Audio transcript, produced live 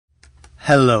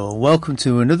Hello and welcome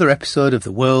to another episode of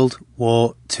the World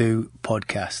War II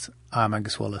podcast. I'm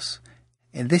Angus Wallace.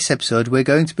 In this episode we're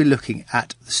going to be looking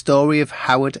at the story of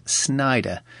Howard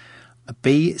Snyder, a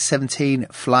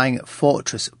B-17 Flying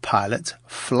Fortress pilot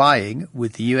flying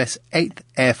with the US 8th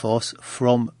Air Force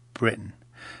from Britain.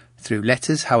 Through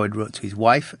letters Howard wrote to his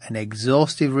wife and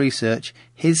exhaustive research,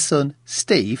 his son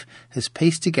Steve has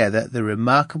pieced together the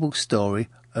remarkable story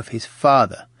of his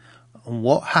father and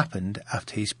what happened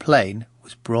after his plane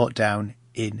was brought down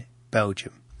in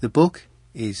Belgium. The book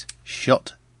is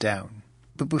Shot Down.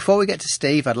 But before we get to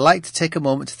Steve, I'd like to take a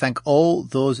moment to thank all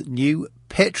those new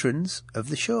patrons of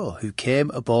the show who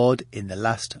came aboard in the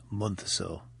last month or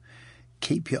so.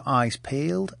 Keep your eyes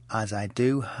peeled, as I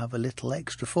do have a little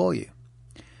extra for you.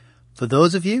 For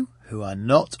those of you who are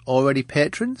not already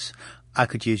patrons, I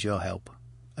could use your help.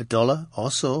 $1 or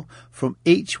so from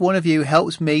each one of you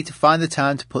helps me to find the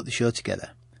time to put the show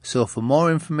together. So for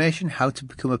more information how to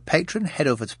become a patron, head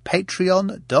over to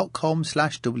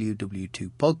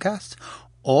patreon.com/WW2podcast,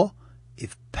 or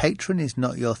if Patreon is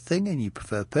not your thing and you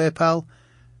prefer PayPal,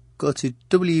 go to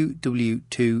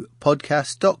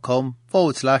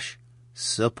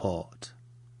ww2podcast.com/support.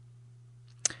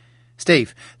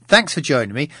 Steve, thanks for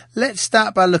joining me. Let's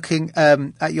start by looking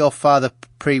at your father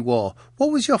pre-war.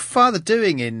 What was your father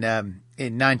doing in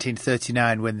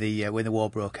 1939 when the war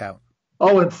broke out?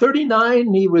 Oh, in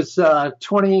 39, he was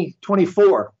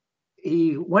 24.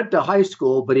 He went to high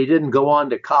school, but he didn't go on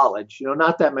to college. You know,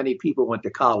 not that many people went to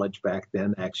college back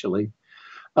then, actually.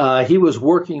 He was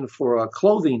working for a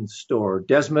clothing store,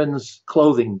 Desmond's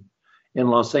Clothing in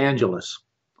Los Angeles.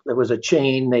 There was a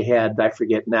chain they had, I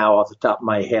forget now off the top of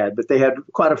my head, but they had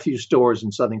quite a few stores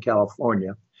in Southern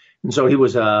California. And so he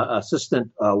was an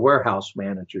assistant warehouse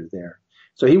manager there.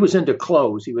 So he was into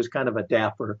clothes. He was kind of a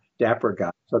dapper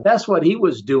guy. So that's what he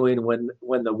was doing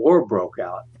when the war broke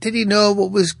out. Did he know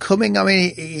what was coming? I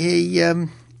mean,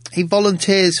 he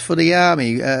volunteers for the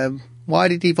army. Why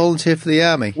did he volunteer for the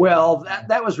army? Well,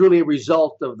 that was really a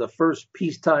result of the first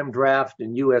peacetime draft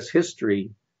in U.S.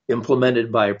 history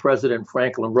implemented by President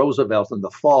Franklin Roosevelt in the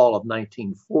fall of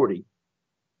 1940.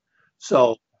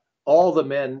 So all the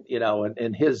men, you know,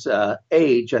 in his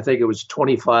age, I think it was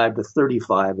 25 to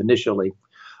 35 initially,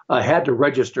 had to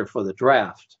register for the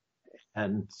draft.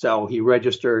 And so he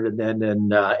registered, and then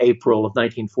in April of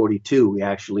 1942, he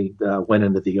actually went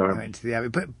into the army.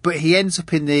 But he ends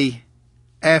up in the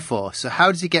Air Force. So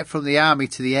how does he get from the army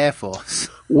to the Air Force?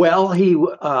 Well, he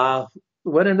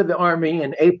went into the army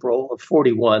in April of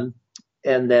 41,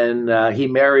 and then he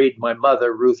married my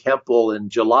mother, Ruth Hempel, in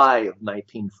July of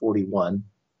 1941.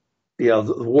 You know,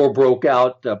 the war broke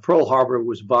out. Pearl Harbor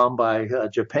was bombed by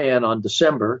Japan on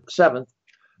December 7th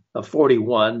of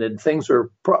 41, and things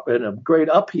were in a great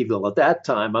upheaval at that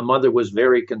time. My mother was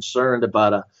very concerned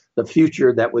about the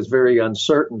future that was very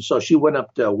uncertain. So she went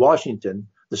up to Washington,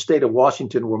 the state of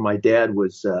Washington, where my dad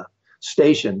was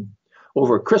stationed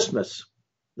over Christmas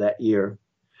that year.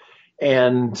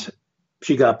 And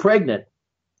she got pregnant.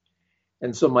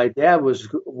 And so my dad was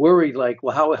worried, like,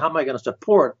 well, how am I going to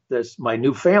support my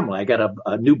new family? I got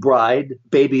a new bride,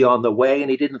 baby on the way,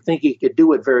 and he didn't think he could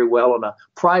do it very well on a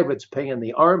private's pay in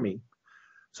the army.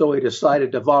 So he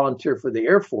decided to volunteer for the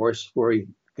Air Force, where he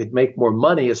could make more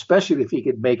money, especially if he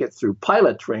could make it through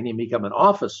pilot training, become an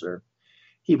officer.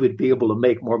 He would be able to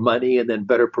make more money and then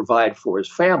better provide for his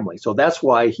family. So that's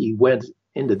why he went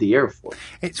into the Air Force.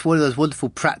 It's one of those wonderful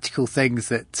practical things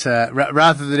that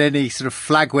rather than any sort of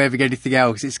flag waving anything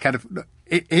else, it's kind of,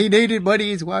 he needed money,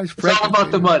 his wife's pregnant. It's all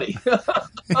about the money.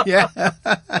 Yeah.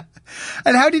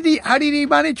 And how did he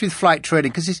manage with flight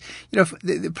training? Because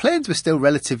the planes were still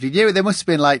relatively new. There must have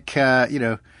been like this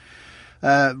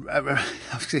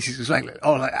was like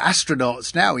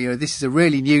astronauts now. You know, this is a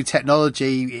really new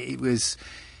technology. It was,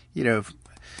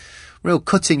 real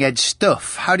cutting edge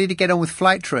stuff. How did he get on with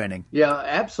flight training? Yeah,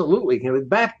 absolutely.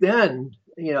 Back then,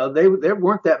 there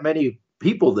weren't that many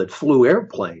people that flew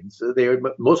airplanes. They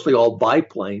were mostly all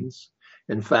biplanes.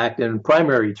 In fact, in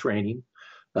primary training,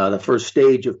 the first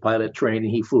stage of pilot training,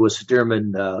 he flew a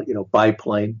Stearman,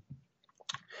 biplane.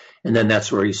 And then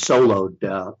that's where he soloed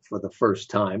for the first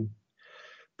time.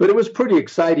 But it was pretty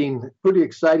exciting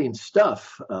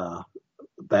stuff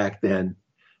back then.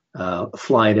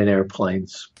 Flying in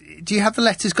airplanes. Do you have the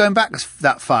letters going back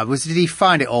that far? Did he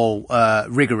find it all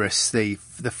rigorous, the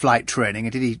flight training?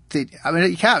 And you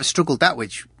can't have struggled that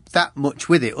much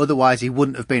with it, otherwise he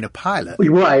wouldn't have been a pilot.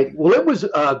 Right. Well, it was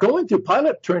going through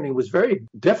pilot training was very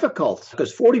difficult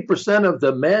because 40% of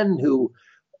the men who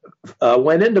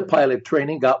went into pilot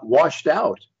training got washed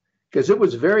out. because it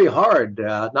was very hard.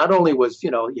 Not only was,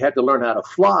 you had to learn how to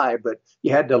fly, but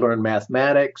you had to learn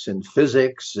mathematics and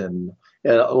physics and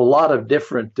a lot of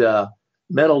different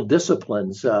mental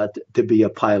disciplines to be a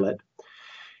pilot.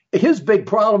 His big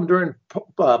problem during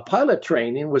pilot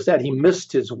training was that he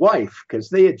missed his wife because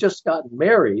they had just gotten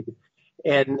married,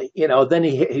 and then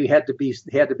he had to be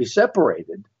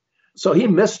separated. So he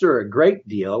missed her a great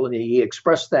deal, and he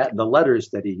expressed that in the letters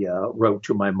that he wrote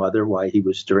to my mother while he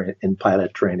was in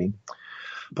pilot training.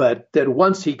 But then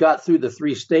once he got through the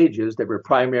 3 stages, there were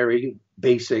primary,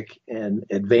 basic, and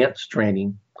advanced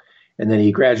training. And then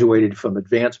he graduated from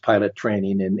advanced pilot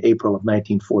training in April of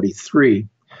 1943.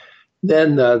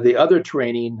 Then the other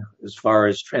training, as far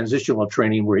as transitional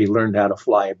training, where he learned how to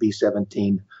fly a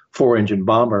B-17 4-engine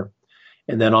bomber,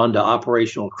 and then on to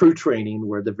operational crew training,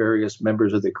 where the various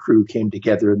members of the crew came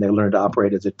together and they learned to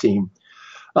operate as a team.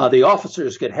 The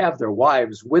officers could have their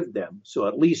wives with them. So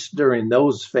at least during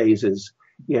those phases,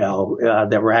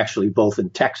 that were actually both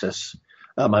in Texas,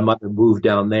 my mother moved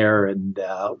down there and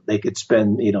they could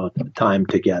spend, time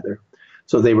together.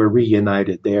 So they were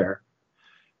reunited there.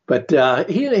 But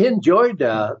he enjoyed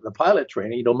the pilot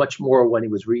training, much more when he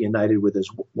was reunited with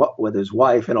his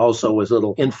wife and also his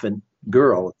little infant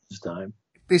girl at this time.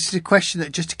 This is a question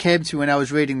that just came to me when I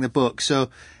was reading the book. So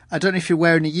I don't know if you're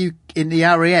aware in the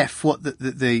RAF, what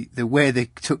the way they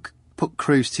put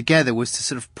crews together was to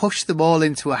sort of push them all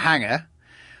into a hangar,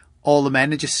 all the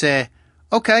men, and just say,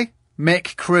 okay,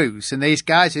 make crews. And these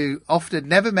guys who often had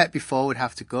never met before would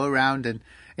have to go around and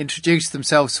introduce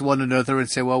themselves to one another and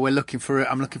say, well, I'm looking for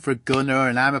a gunner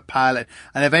and I'm a pilot.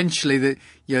 And eventually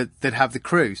they'd have the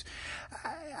crews.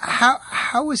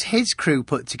 How was his crew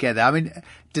put together? I mean,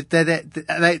 did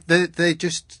they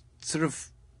just sort of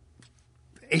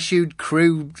issued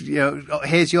crew,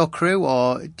 here's your crew,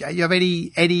 or do you have any,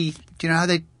 do you know how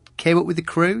they came up with the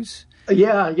crews?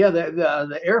 Yeah.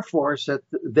 The Air Force,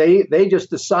 they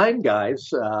just assigned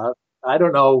guys. I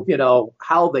don't know,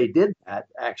 how they did that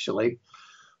actually.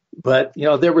 But,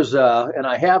 there was and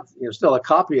I have still a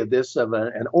copy of this, of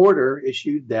an order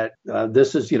issued that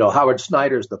this is, Howard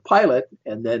Snyder's the pilot.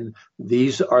 And then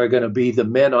these are going to be the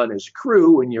men on his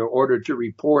crew. And you're ordered to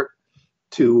report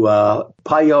to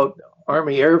Pyote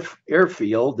Army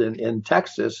Airfield in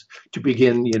Texas to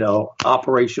begin,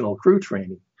 operational crew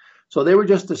training. So they were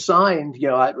just assigned,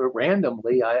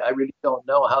 randomly. I really don't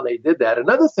know how they did that.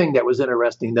 Another thing that was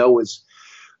interesting, though, was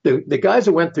the guys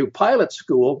that went through pilot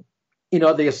school.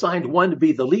 They assigned one to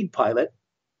be the lead pilot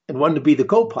and one to be the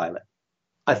co-pilot.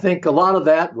 I think a lot of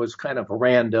that was kind of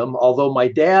random, although my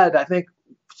dad, I think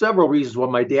several reasons why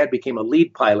my dad became a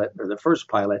lead pilot or the first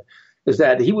pilot is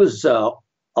that he was a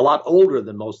lot older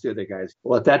than most of the other guys.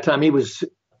 Well, at that time, he was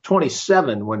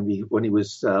 27 when he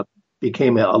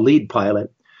became a lead pilot.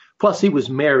 Plus, he was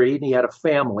married and he had a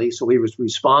family, so he was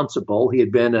responsible. He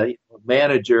had been a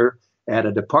manager at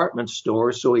a department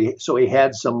store, so he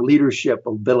had some leadership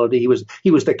ability. He was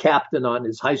the captain on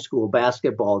his high school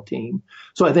basketball team.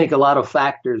 So I think a lot of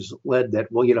factors led that.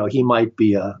 Well, he might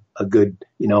be a good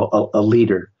a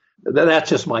leader. That's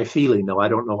just my feeling, though. I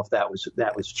don't know if that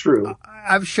was true.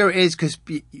 I'm sure it is because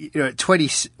 20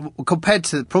 compared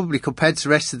to the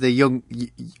rest of the young,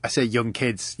 I say young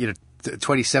kids,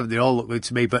 27, they all look good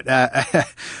to me, but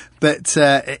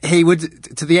he would,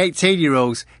 to the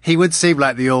 18-year-olds, he would seem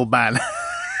like the old man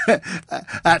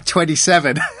at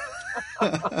 27.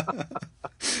 Yeah,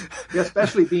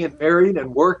 especially being married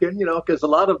and working, because a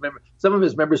lot of them, some of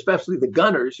his members, especially the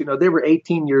gunners, they were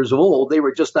 18 years old. They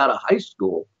were just out of high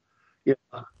school.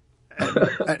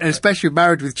 And especially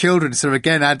married with children, so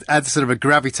again, add sort of a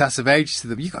gravitas of age to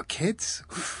them. You got kids?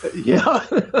 Yeah.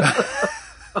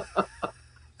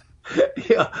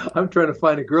 Yeah, I'm trying to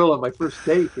find a girl on my first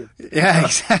date. Yeah,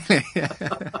 exactly.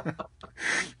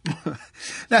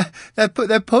 Now,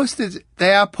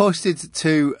 they are posted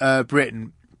to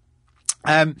Britain.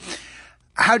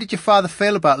 How did your father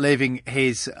feel about leaving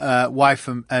his wife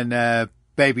and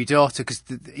baby daughter? Because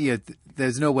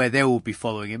there's no way they will be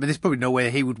following him, and there's probably no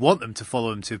way he would want them to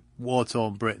follow him to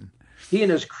war-torn Britain. He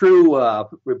and his crew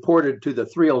reported to the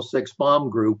 306 bomb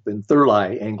group in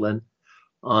Thurley, England,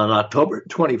 on October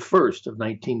 21st of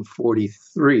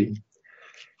 1943.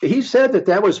 He said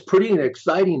that was pretty an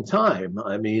exciting time.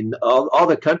 I mean, all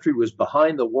the country was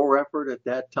behind the war effort at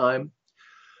that time.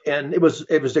 And it was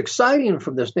exciting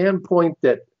from the standpoint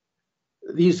that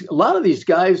a lot of these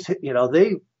guys,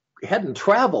 they hadn't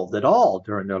traveled at all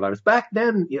during their lives. Back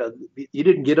then, you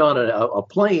didn't get on a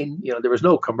plane, there was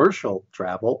no commercial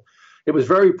travel. It was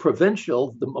very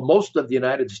provincial. Most of the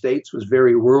United States was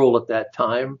very rural at that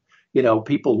time.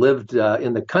 People lived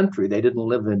in the country. They didn't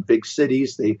live in big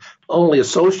cities. They only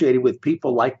associated with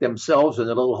people like themselves in a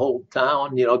little whole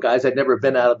town, guys that never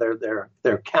been out of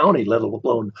their county, let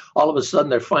alone all of a sudden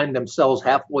they find themselves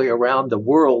halfway around the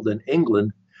world in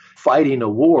England fighting a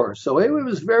war. So it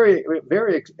was very,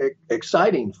 very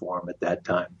exciting for him at that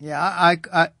time. Yeah,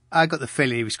 I got the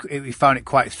feeling he found it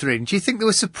quite thrilling. Do you think they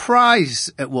were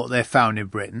surprised at what they found in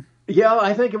Britain? Yeah,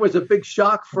 I think it was a big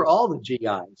shock for all the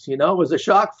GIs. It was a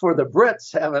shock for the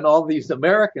Brits having all these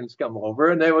Americans come over,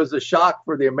 and there was a shock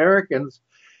for the Americans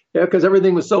because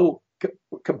everything was so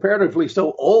comparatively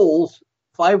so old.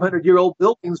 500-year-old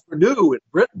buildings were new in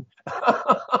Britain.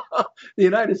 The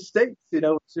United States,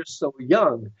 was just so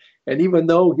young. And even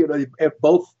though, if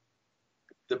both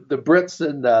the Brits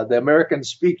and the Americans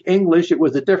speak English, it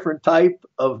was a different type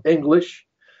of English.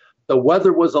 The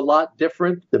weather was a lot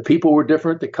different. The people were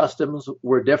different. The customs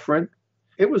were different.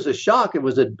 It was a shock. It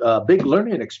was a big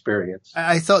learning experience.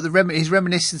 I thought his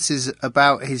reminiscences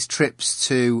about his trips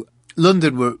to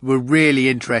London were really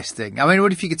interesting. I mean,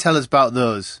 what if you could tell us about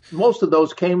those? Most of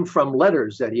those came from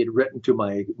letters that he had written to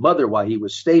my mother while he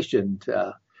was stationed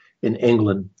in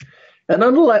England. And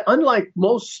unlike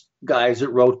most guys that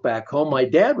wrote back home, my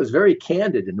dad was very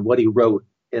candid in what he wrote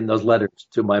in those letters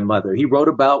to my mother. He wrote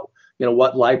about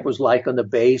what life was like on the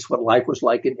base, what life was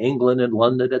like in England and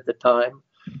London at the time,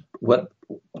 what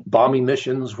bombing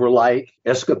missions were like,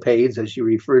 escapades, as you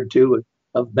referred to,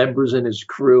 of members in his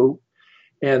crew.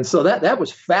 And so that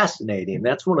was fascinating.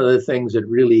 That's one of the things that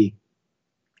really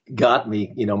got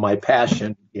me, my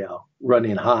passion,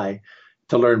 running high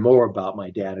to learn more about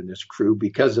my dad and his crew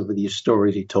because of these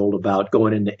stories he told about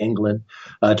going into England,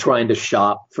 trying to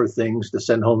shop for things to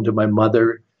send home to my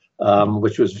mother.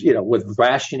 Which was, with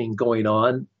rationing going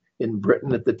on in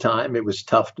Britain at the time, it was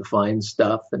tough to find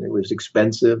stuff and it was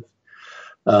expensive.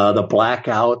 The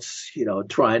blackouts,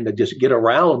 trying to just get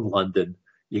around London.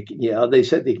 They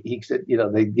said, he said,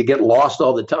 you get lost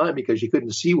all the time because you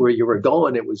couldn't see where you were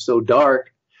going. It was so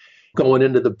dark going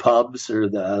into the pubs or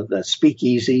the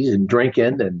speakeasies and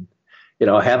drinking and,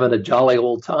 having a jolly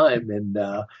old time.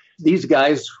 And these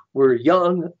guys were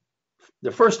young,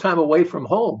 the first time away from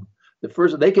home.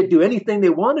 They could do anything they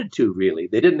wanted to, really.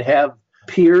 They didn't have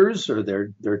peers or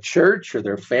their church or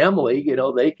their family.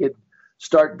 They could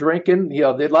start drinking.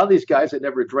 A lot of these guys that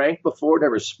never drank before,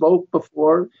 never smoked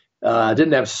before,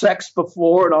 didn't have sex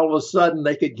before, and all of a sudden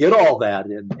they could get all that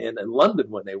in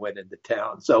London when they went into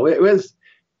town. So it was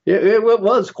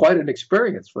quite an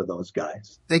experience for those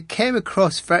guys. It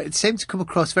seemed to come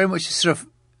across very much as sort of,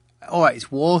 all right,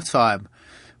 it's wartime,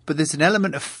 but there's an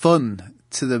element of fun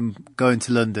to them going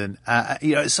to London.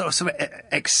 It's sort of some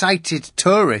excited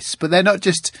tourists, but they're not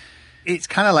just, it's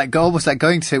kind of like almost like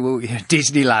going to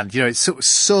Disneyland. It's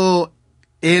so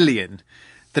alien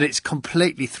that it's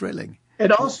completely thrilling.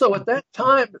 And also at that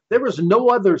time, there was no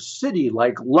other city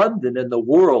like London in the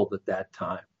world at that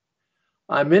time.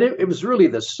 I mean, it was really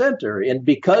the center. And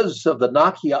because of the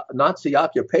Nazi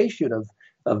occupation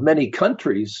of many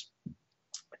countries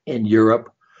in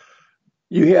Europe,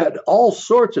 you had all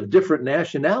sorts of different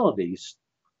nationalities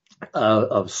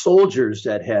of soldiers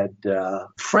that had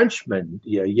Frenchmen,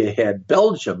 you had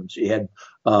Belgians, you had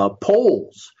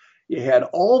Poles, you had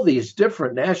all these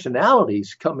different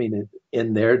nationalities coming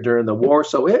in there during the war.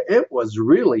 So it was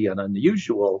really an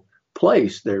unusual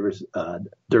place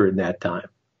during that time.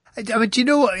 I mean, do you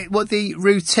know what the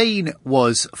routine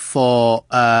was for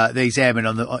these airmen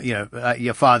on the,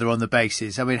 your father on the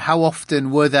bases? I mean, how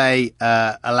often were they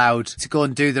allowed to go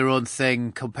and do their own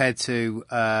thing compared to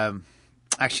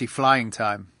actually flying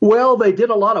time? Well, they did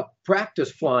a lot of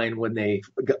practice flying when they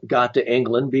got to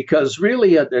England because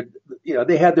really,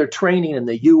 they had their training in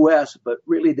the U.S., but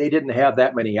really they didn't have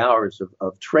that many hours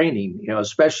of training,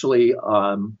 especially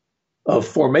of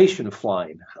formation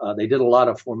flying. They did a lot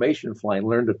of formation flying,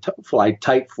 learned to fly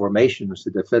tight formations to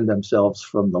defend themselves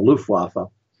from the Luftwaffe.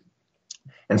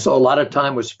 And so a lot of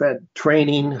time was spent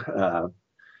training.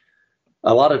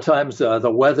 A lot of times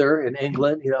the weather in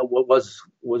England,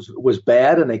 was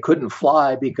bad and they couldn't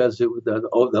fly because it was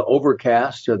the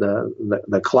overcast or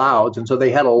the clouds. And so they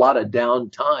had a lot of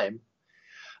downtime.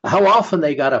 How often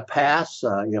they got a pass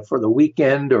for the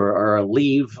weekend or a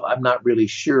leave, I'm not really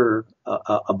sure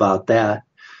about that.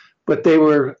 But they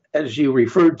were, as you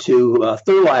referred to,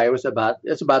 Thurley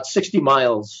it's about 60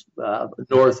 miles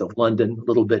north of London, a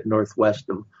little bit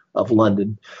northwest of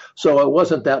London. So it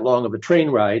wasn't that long of a train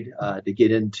ride to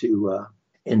get into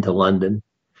London.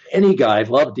 Any guy'd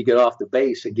love to get off the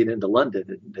base and get into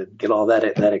London and get all that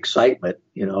excitement.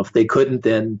 If they couldn't,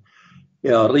 then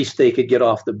at least they could get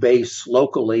off the base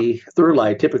locally.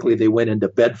 Thurley, typically they went into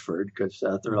Bedford because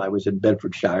Thurley was in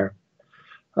Bedfordshire,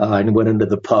 and went into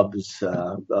the pubs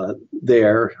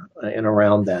there and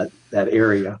around that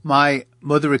area. My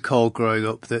mother recalled growing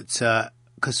up that,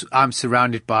 because I'm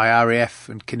surrounded by RAF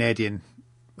and Canadian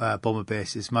bomber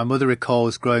bases, my mother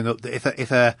recalls growing up that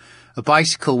if a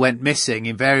bicycle went missing,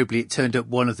 invariably it turned up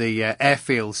one of the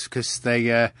airfields because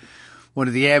one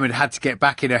of the airmen had to get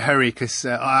back in a hurry because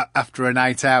after a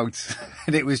night out,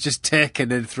 and it was just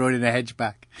taken and thrown in a hedge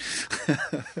back.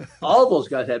 All those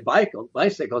guys had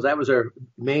bicycles. That was their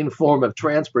main form of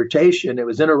transportation. It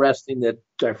was interesting that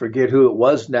I forget who it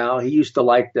was now. He used to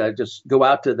like to just go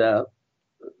out to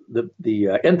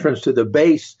the entrance to the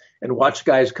base and watch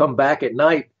guys come back at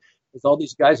night. Because all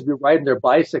these guys would be riding their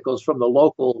bicycles from the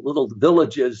local little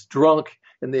villages drunk,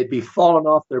 and they'd be falling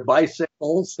off their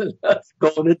bicycles and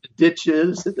going into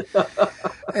ditches.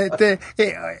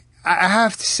 I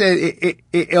have to say,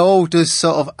 it all does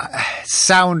sort of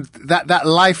sound, that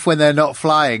life when they're not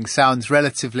flying sounds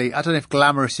relatively, I don't know if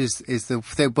glamorous is the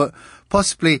thing, but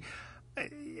possibly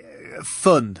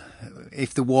fun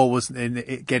if the war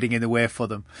wasn't getting in the way for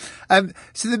them.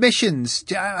 So the missions,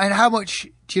 and how much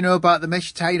do you know about the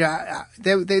missions?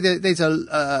 There's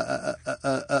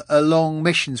a long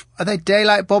missions. Are they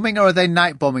daylight bombing or are they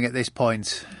night bombing at this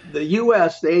point? The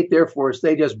U.S., the 8th Air Force,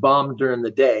 they just bombed during the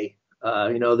day.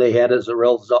 They had as a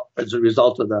result of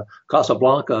the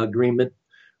Casablanca Agreement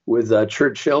with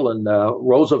Churchill and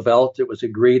Roosevelt, it was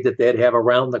agreed that they'd have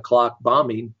around-the-clock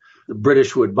bombing. The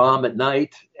British would bomb at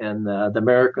night, and the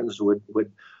Americans would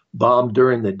bomb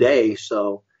during the day.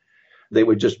 So they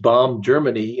would just bomb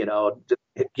Germany.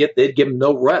 They'd give them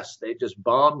no rest. They'd just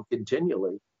bomb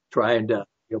continually, trying to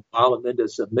bomb them into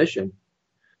submission.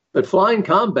 But flying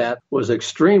combat was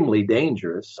extremely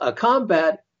dangerous. A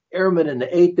combat airman in the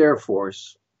 8th Air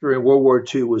Force during World War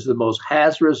II was the most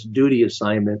hazardous duty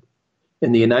assignment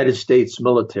in the United States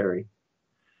military.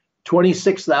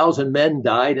 26,000 men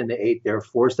died in the 8th Air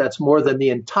Force. That's more than the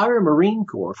entire Marine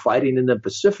Corps fighting in the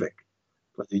Pacific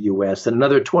for the U.S. And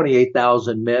another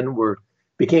 28,000 men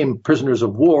became prisoners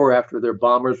of war after their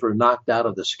bombers were knocked out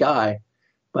of the sky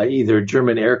by either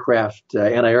German aircraft,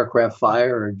 anti-aircraft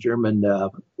fire, or German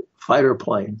fighter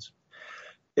planes.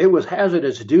 It was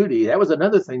hazardous duty. That was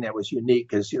another thing that was unique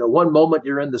because, one moment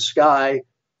you're in the sky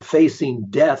facing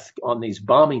death on these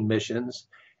bombing missions,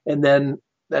 and then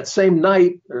that same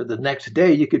night or the next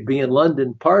day, you could be in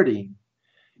London partying.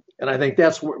 And I think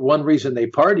that's one reason they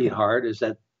partied hard, is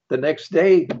that the next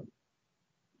day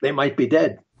they might be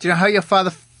dead. Do you know how your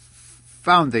father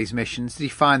found these missions? Did he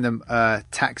find them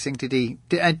taxing? Did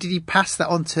he pass that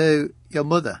on to your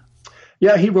mother?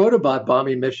 Yeah, he wrote about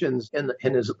bombing missions in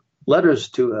his letters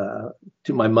to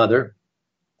my mother.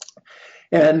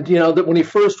 And, that when he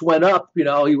first went up,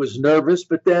 he was nervous,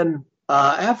 but then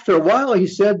after a while, he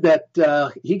said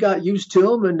that he got used to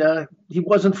them and he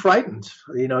wasn't frightened,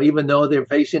 even though they're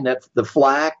facing the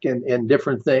flak and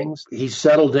different things. He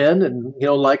settled in and,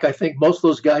 like I think most of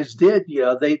those guys did,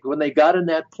 when they got in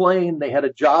that plane, they had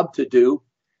a job to do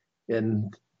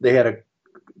and they had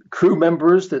crew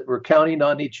members that were counting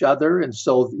on each other. And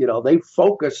so, they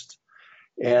focused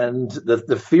and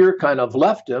the fear kind of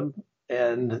left them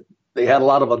and they had a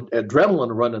lot of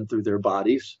adrenaline running through their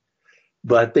bodies.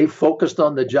 But they focused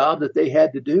on the job that they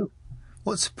had to do.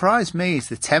 What surprised me is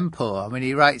the tempo. I mean,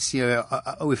 he writes,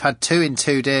 we've had 2 in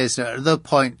 2 days. At another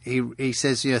point, he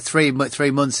says, 3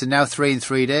 months and now 3 in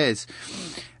 3 days.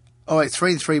 All right,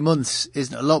 3 in 3 months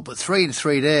isn't a lot, but 3 in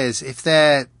 3 days, if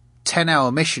they're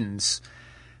 10-hour missions,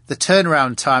 the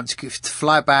turnaround time to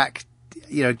fly back,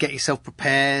 get yourself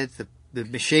prepared, the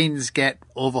machines get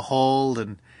overhauled,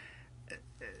 and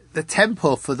the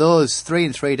tempo for those 3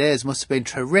 in 3 days must have been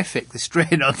terrific, the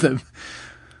strain on them.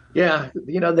 Yeah,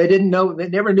 they didn't know, they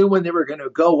never knew when they were going to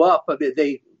go up.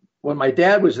 When my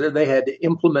dad was there, they had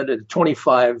implemented a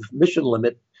 25 mission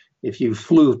limit. If you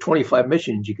flew 25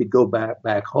 missions, you could go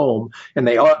back home. And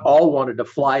they all wanted to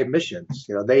fly missions.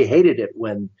 They hated it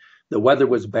when the weather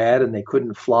was bad and they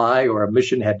couldn't fly, or a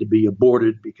mission had to be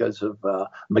aborted because of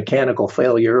mechanical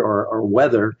failure or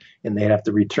weather, and they have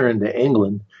to return to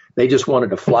England. They just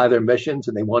wanted to fly their missions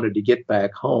and they wanted to get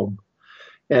back home.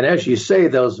 And as you say,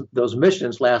 those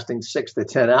missions lasting 6 to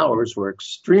 10 hours were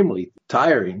extremely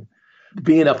tiring.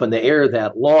 Being up in the air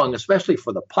that long, especially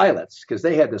for the pilots, because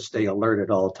they had to stay alert at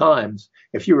all times.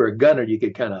 If you were a gunner, you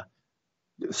could kind of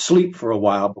sleep for a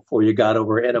while before you got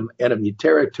over enemy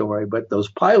territory. But those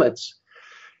pilots,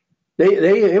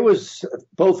 it was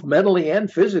both mentally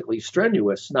and physically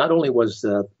strenuous. Not only was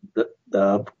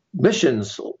the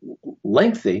missions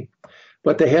lengthy,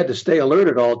 But they had to stay alert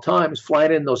at all times,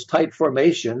 flying in those tight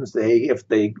formations. If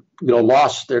they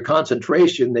lost their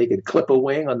concentration, they could clip a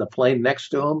wing on the plane next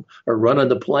to them or run on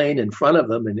the plane in front of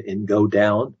them and go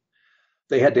down.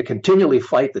 They had to continually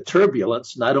fight the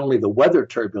turbulence, not only the weather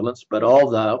turbulence, but all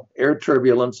the air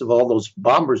turbulence of all those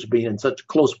bombers being in such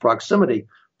close proximity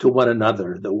to one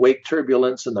another. The wake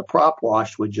turbulence and the prop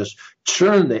wash would just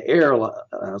churn the air,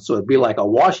 so it'd be like a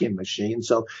washing machine.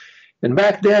 And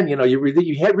back then, you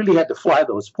really had to fly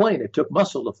those planes. It took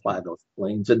muscle to fly those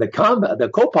planes. And the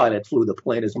co-pilot flew the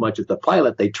plane as much as the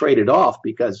pilot. They traded off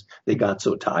because they got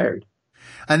so tired.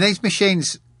 And these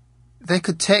machines, they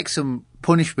could take some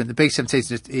punishment. The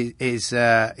B-17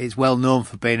 is well known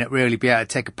for being able to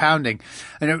take a pounding.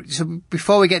 And so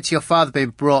before we get to your father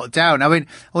being brought down, I wonder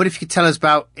if you could tell us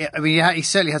about. He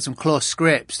certainly had some close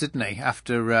scrapes, didn't he?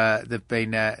 After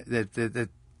they've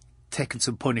taken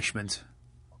some punishment.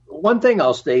 One thing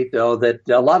I'll state, though, that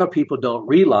a lot of people don't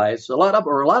realize, a lot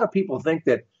of people think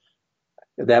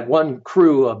that one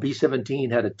crew, a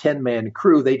B-17, had a 10-man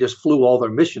crew. They just flew all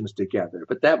their missions together.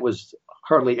 But that was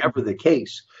hardly ever the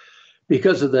case.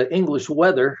 Because of the English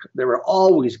weather, there were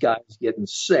always guys getting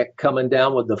sick, coming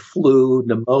down with the flu,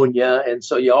 pneumonia. And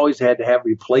so you always had to have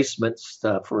replacements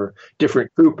for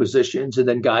different crew positions. And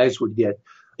then guys would get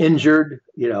injured,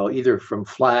 either from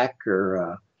flak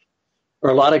or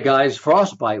a lot of guys,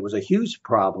 frostbite was a huge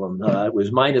problem. It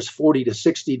was minus 40 to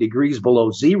 60 degrees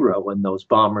below zero in those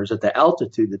bombers at the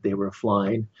altitude that they were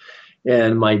flying.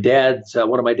 And my dad's,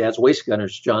 one of my dad's waist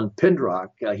gunners, John Pindrock,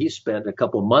 he spent a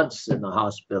couple months in the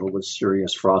hospital with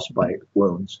serious frostbite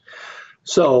wounds.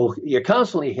 So you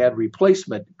constantly had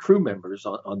replacement crew members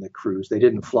on the crews. They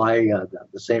didn't fly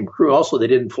the same crew. Also, they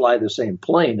didn't fly the same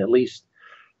plane, at least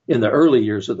in the early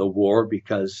years of the war,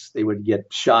 because they would get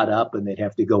shot up and they'd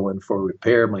have to go in for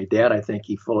repair. My dad, I think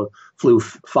he flew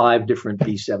 5 different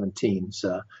B-17s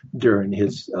during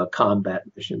his combat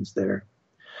missions there.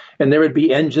 And there would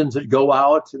be engines that go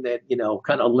out and that,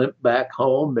 kind of limp back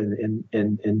home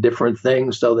and different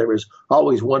things. So there was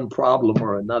always one problem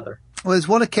or another. Well, there's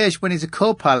one occasion when he's a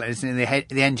co-pilot, isn't he?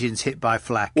 The engine's hit by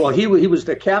flak. Well, he was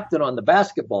the captain on the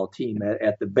basketball team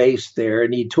at the base there,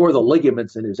 and he tore the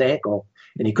ligaments in his ankle,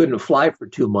 and he couldn't fly for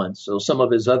 2 months. So some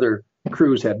of his other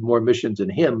crews had more missions than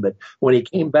him. But when he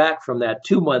came back from that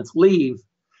 2-month leave,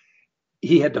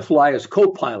 he had to fly as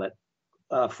co-pilot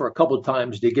for a couple of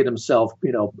times to get himself,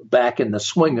 back in the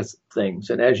swing of things.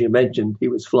 And as you mentioned, he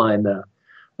was flying the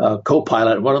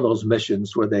co-pilot in one of those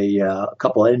missions where a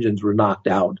couple of engines were knocked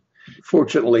out.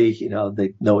 Fortunately,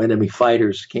 no enemy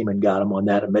fighters came and got him on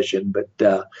that mission, but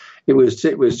it was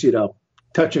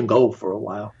touch and go for a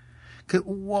while.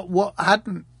 What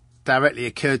hadn't directly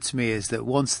occurred to me is that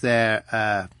once they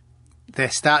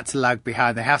start to lag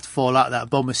behind, they have to fall out of that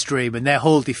bomber stream, and their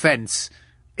whole defence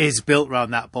is built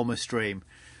around that bomber stream.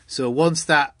 So once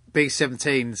that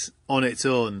B-17's on its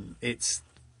own, it's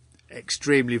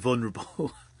extremely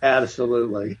vulnerable.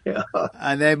 Absolutely. Yeah.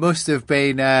 And they must have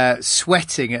been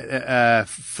sweating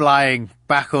flying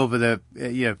back over the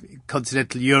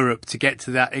continental Europe to get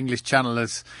to that English Channel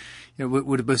as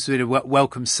must have been a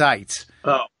welcome sight.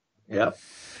 Oh, yeah.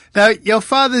 Now your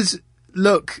father's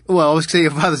look. Well, I was going to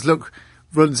say your father's look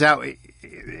runs out.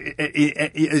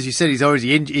 As you said,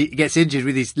 he gets injured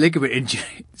with his ligament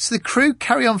injury. So the crew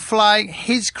carry on flying.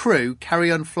 His crew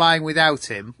carry on flying without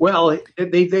him. Well,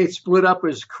 they split up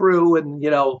his crew, and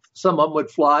some of them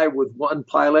would fly with one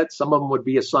pilot. Some of them would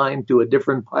be assigned to a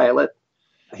different pilot.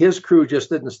 His crew just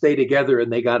didn't stay together,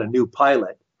 and they got a new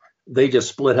pilot. They just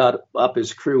split up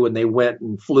his crew, and they went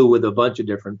and flew with a bunch of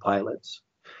different pilots.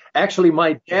 Actually,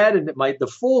 my dad and my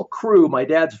dad's full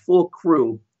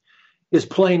crew. His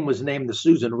plane was named the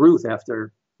Susan Ruth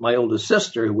after my oldest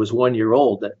sister, who was 1 year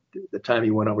old at the time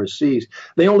he went overseas.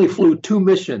 They only flew 2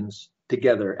 missions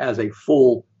together as a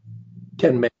full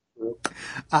 10-man crew.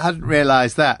 I hadn't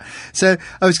realised that. So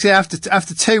I was going to,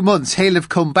 after 2 months, he'll have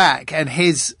come back and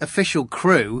his official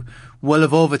crew will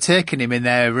have overtaken him in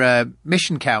their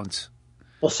mission count.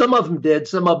 Well, some of them did.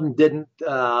 Some of them didn't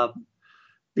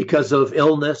because of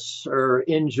illness or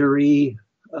injury.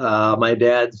 My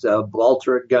dad's a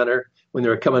alternate gunner. When they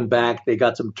were coming back, they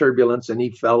got some turbulence and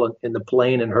he fell in the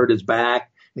plane and hurt his back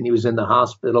and he was in the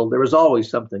hospital. There was always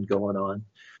something going on.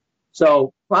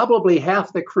 So probably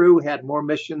half the crew had more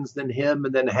missions than him,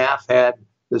 and then half had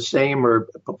the same or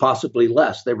possibly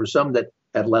less. There were some that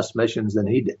had less missions than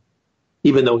he did,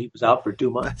 even though he was out for 2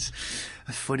 months.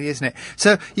 That's funny, isn't it?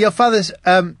 So your father's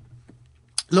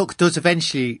look does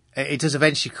eventually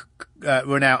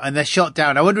run out and they're shot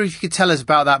down. I wonder if you could tell us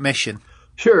about that mission.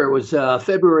 Sure. It was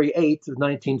February 8th of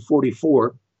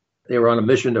 1944. They were on a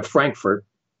mission to Frankfurt.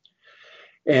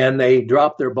 And they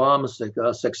dropped their bombs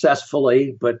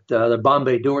successfully, but the bomb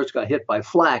bay doors got hit by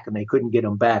flak and they couldn't get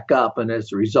them back up. And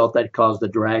as a result, that caused a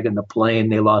drag in the plane.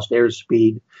 They lost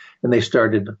airspeed and they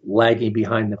started lagging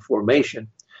behind the formation.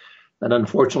 And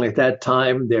unfortunately, at that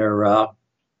time, the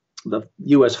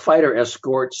U.S. fighter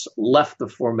escorts left the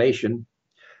formation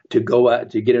to go out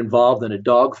to get involved in a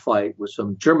dogfight with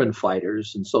some German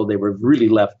fighters. And so they were really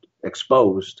left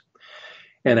exposed.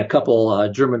 And a couple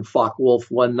German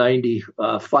Focke-Wulf 190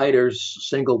 fighters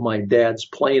singled my dad's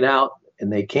plane out,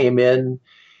 and they came in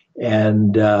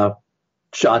and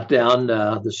shot down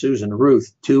the Susan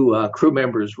Ruth. 2 crew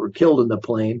members were killed in the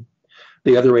plane.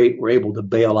 The other 8 were able to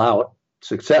bail out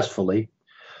successfully.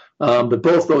 But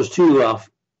both those 2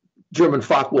 German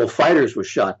Focke-Wulf fighters were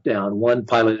shot down. One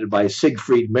piloted by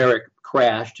Siegfried Merrick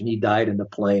crashed, and he died in the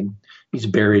plane. He's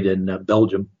buried in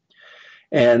Belgium.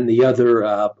 And the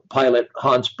other pilot,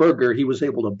 Hans Berger, he was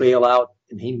able to bail out,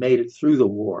 and he made it through the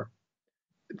war.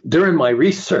 During my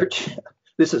research,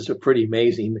 this is pretty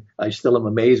amazing. I still am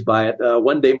amazed by it.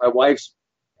 One day, my wife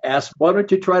asked, why don't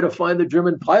you try to find the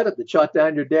German pilot that shot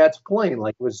down your dad's plane?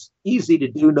 Like, it was easy to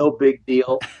do, no big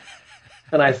deal.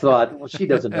 And I thought, well, she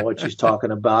doesn't know what she's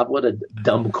talking about. What a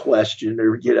dumb question.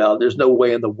 Or, there's no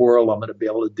way in the world I'm going to be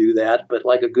able to do that. But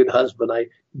like a good husband, I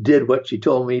did what she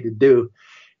told me to do.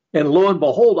 And lo and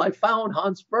behold, I found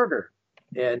Hans Berger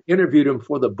and interviewed him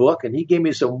for the book. And he gave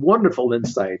me some wonderful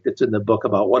insight that's in the book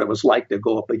about what it was like to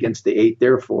go up against the 8th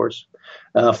Air Force.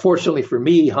 Fortunately for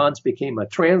me, Hans became a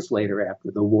translator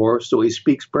after the war, so he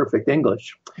speaks perfect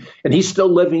English. And he's still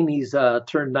living. He's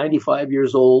turned 95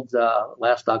 years old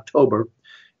last October.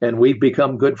 And we've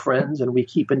become good friends, and we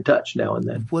keep in touch now and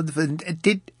then. Well,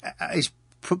 it's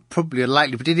probably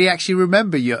unlikely, but did he actually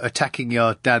remember you attacking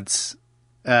your dad's,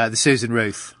 the Susan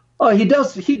Ruth? Oh, he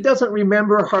does. He doesn't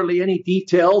remember hardly any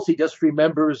details. He just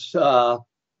remembers about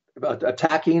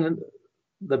attacking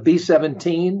the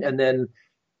B-17, and then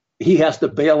he has to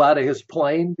bail out of his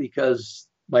plane because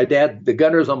the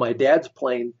gunners on my dad's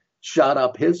plane shot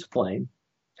up his plane.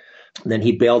 And then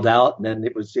he bailed out, and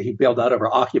then he bailed out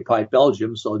over occupied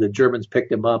Belgium. So the Germans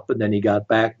picked him up, and then he got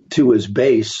back to his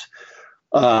base.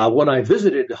 When I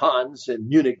visited Hans in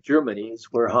Munich, Germany, is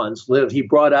where Hans lived, he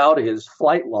brought out his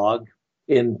flight log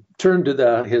and turned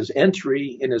to his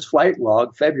entry in his flight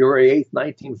log, February 8th,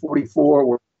 1944,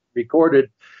 where he recorded,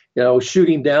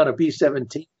 shooting down a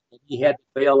B-17. He had to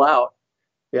bail out.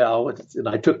 And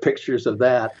I took pictures of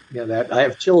that. That I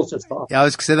have chills at thought. Yeah, I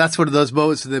was going to say that's one of those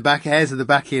moments where the hairs of the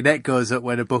back of your neck goes up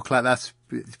when a book like that's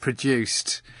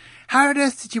produced. How on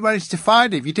earth did you manage to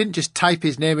find him? You didn't just type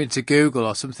his name into Google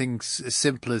or something as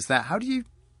simple as that. How do you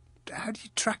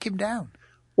track him down?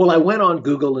 Well, I went on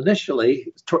Google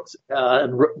initially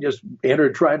and just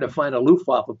entered trying to find a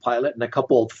Luftwaffe pilot, and a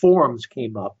couple of forums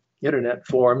came up, internet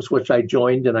forums, which I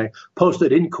joined, and I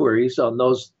posted inquiries on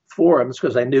those forums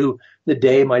because I knew the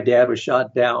day my dad was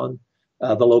shot down,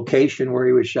 the location where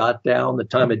he was shot down, the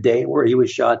time of day where he was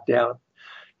shot down.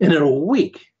 And in a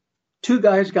week, 2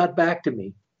 guys got back to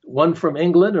me, one from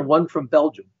England and one from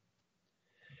Belgium.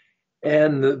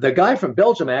 And the guy from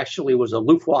Belgium actually was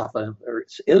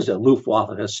is a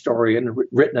Luftwaffe historian,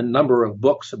 written a number of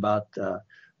books about the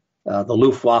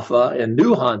Luftwaffe, and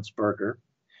knew Hans Berger.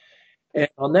 And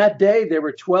on that day, there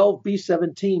were 12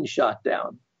 B-17 shot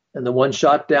down. And the one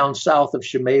shot down south of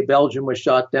Chimay, Belgium, was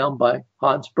shot down by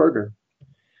Hans Berger.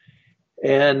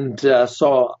 And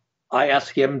so I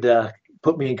asked him to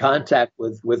put me in contact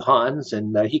with Hans,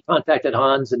 and he contacted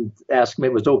Hans and asked him if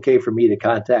it was okay for me to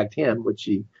contact him, which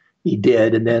he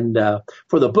did. And then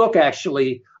for the book,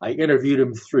 actually, I interviewed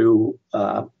him through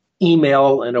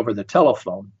email and over the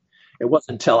telephone. It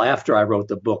wasn't until after I wrote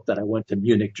the book that I went to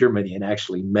Munich, Germany, and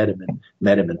actually met him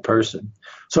in person.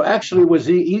 So actually, it was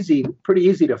pretty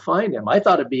easy to find him. I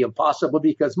thought it'd be impossible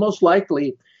because most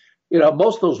likely,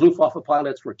 most of those Luftwaffe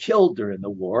pilots were killed during the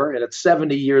war, and it's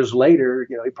 70 years later.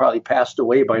 He probably passed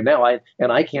away by now.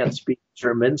 I can't speak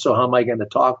German, so how am I going to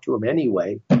talk to him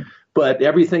anyway? But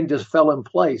everything just fell in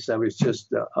place. That was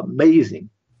just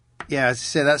amazing. Yeah, as I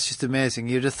say, that's just amazing.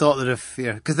 You'd have thought that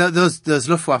because those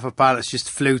Luftwaffe pilots just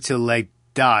flew till they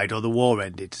died or the war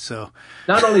ended. So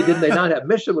not only did they not have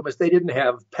mission limits, they didn't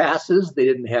have passes, they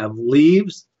didn't have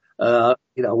leaves,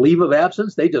 leave of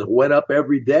absence. They just went up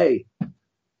every day.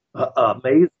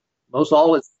 Amazing. Most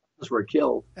all his sons were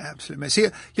killed. Absolutely. So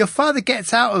your father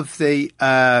gets out of the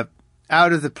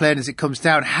plane as it comes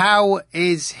down. How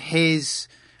is his?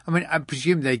 I mean, I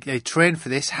presume they trained for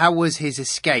this. How was his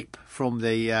escape from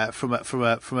the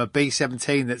from a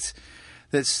B-17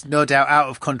 that's no doubt out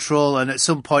of control, and at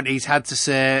some point he's had to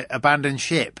say abandon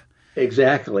ship?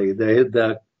 Exactly.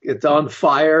 It's on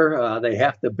fire. They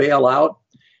have to bail out.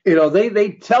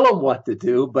 They tell him what to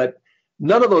do, but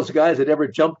none of those guys had ever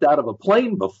jumped out of a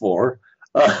plane before.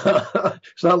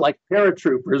 It's not like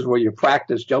paratroopers where you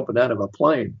practice jumping out of a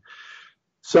plane.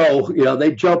 So,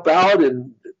 they jump out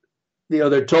and,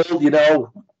 they're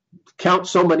told, count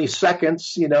so many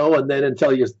seconds, and then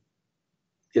until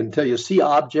you see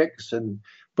objects,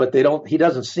 but he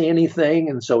doesn't see anything.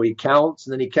 And so he counts,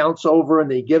 and then he counts over, and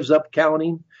then he gives up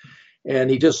counting.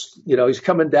 And he just, he's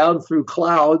coming down through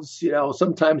clouds.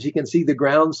 Sometimes he can see the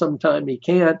ground, sometimes he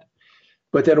can't.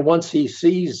 But then once he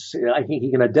sees,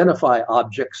 he can identify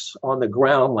objects on the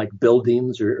ground like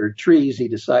buildings or trees, he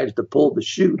decides to pull the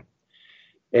chute.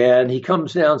 And he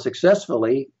comes down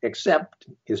successfully, except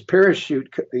his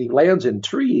parachute, he lands in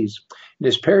trees, and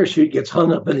his parachute gets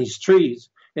hung up in these trees,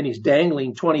 and he's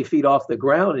dangling 20 feet off the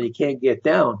ground, and he can't get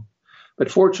down. But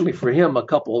fortunately for him, a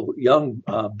couple young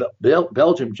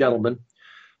Belgian gentlemen,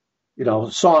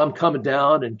 saw him coming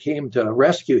down and came to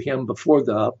rescue him before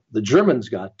the Germans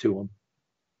got to him,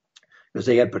 because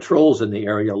they had patrols in the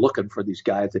area looking for these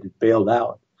guys that had bailed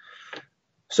out.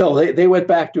 So they went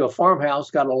back to a farmhouse,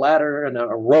 got a ladder and a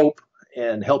rope,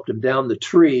 and helped him down the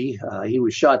tree. He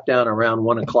was shot down around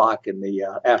 1 o'clock in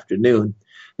the afternoon.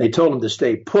 They told him to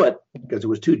stay put because it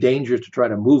was too dangerous to try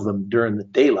to move him during the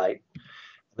daylight.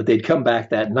 But they'd come back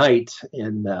that night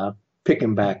and pick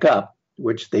him back up,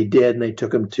 which they did. And they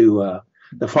took him to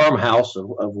the farmhouse of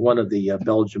one of the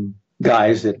Belgian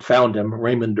guys that found him.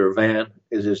 Raymond Dervan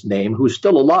is his name, who's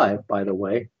still alive, by the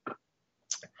way.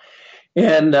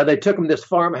 And they took him to this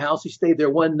farmhouse. He stayed there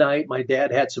one night. My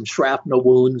dad had some shrapnel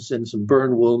wounds and some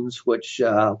burn wounds, which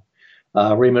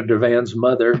Raymond Dervan's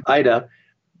mother, Ida,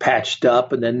 patched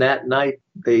up. And then that night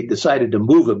they decided to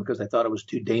move him because they thought it was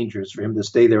too dangerous for him to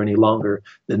stay there any longer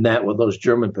than that with those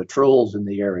German patrols in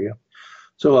the area.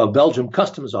 So a Belgian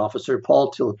customs officer,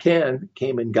 Paul Tilcan,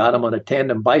 came and got him on a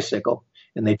tandem bicycle,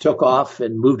 and they took off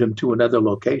and moved him to another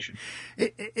location.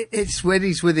 It's when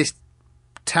he's with his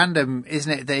tandem,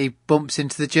 isn't it, that he bumps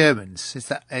into the Germans? Is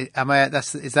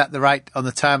that the right on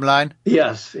the timeline?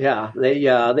 Yes, yeah.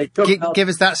 They took give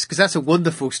us that, because that's a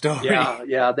wonderful story.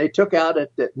 Yeah. They took out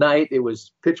at night. It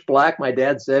was pitch black. My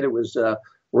dad said it was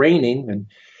raining, and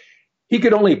he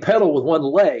could only pedal with one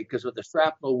leg because of the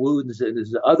shrapnel wounds in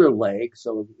his other leg.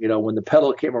 So when the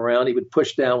pedal came around, he would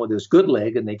push down with his good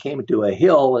leg, and they came to a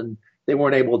hill, and they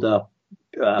weren't able to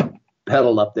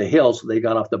pedal up the hill, so they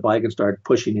got off the bike and started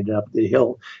pushing it up the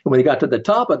hill. And when they got to the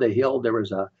top of the hill, there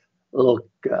was a little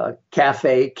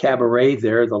cabaret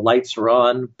there. The lights were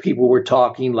on. People were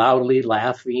talking loudly,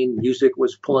 laughing. Music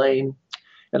was playing.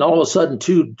 And all of a sudden,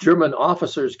 two German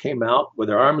officers came out with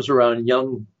their arms around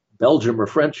young Belgian or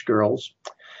French girls.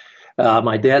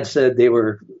 My dad said they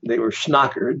were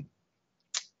schnockered.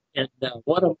 And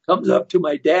one of them comes up to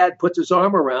my dad, puts his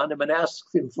arm around him, and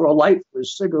asks him for a light for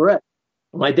his cigarette.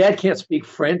 My dad can't speak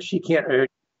French. He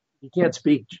can't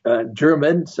speak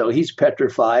German, so he's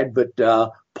petrified. But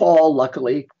Paul,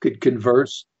 luckily, could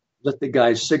converse, lit the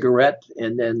guy's cigarette,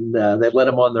 and then they let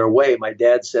him on their way. My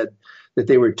dad said that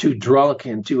they were too drunk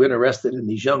and too interested in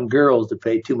these young girls to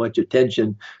pay too much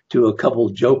attention to a couple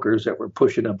of jokers that were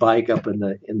pushing a bike up in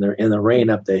the rain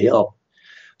up the hill.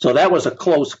 So that was a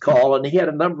close call, and he had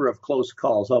a number of close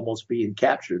calls, almost being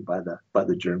captured by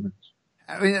the Germans.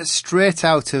 I mean, that's straight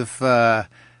out of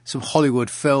some Hollywood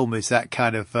film, is that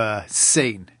kind of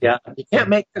scene. Yeah, you can't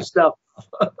make this stuff.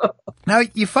 Now,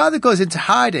 your father goes into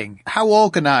hiding. How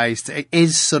organised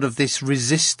is sort of this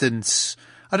resistance?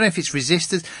 I don't know if it's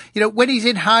resistance. When he's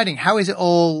in hiding, how is it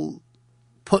all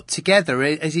put together?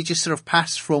 Has he just sort of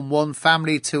passed from one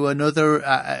family to another,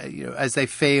 as they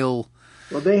feel?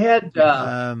 Well, they had...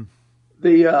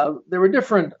 there were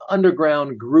different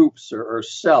underground groups or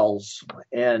cells,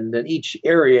 and then each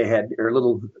area had their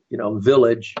little,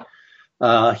 village.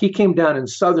 He came down in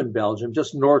southern Belgium,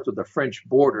 just north of the French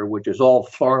border, which is all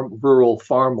rural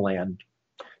farmland,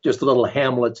 just little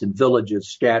hamlets and villages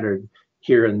scattered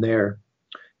here and there.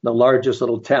 The largest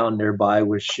little town nearby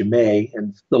was Chimay,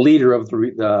 and the leader of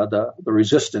the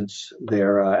resistance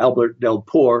there, Albert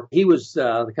Delpour, he was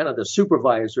kind of the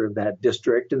supervisor of that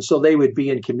district, and so they would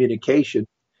be in communication.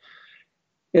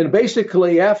 And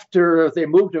basically, after they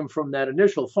moved him from that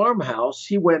initial farmhouse,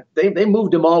 they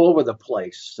moved him all over the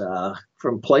place,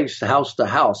 from house to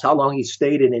house. How long he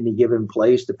stayed in any given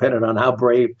place depended on how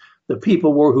brave the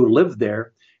people were who lived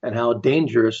there and how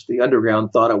dangerous the underground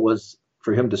thought it was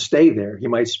for him to stay there. He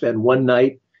might spend one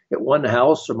night at one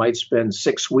house or might spend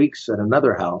 6 weeks at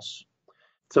another house.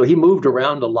 So he moved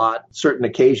around a lot. Certain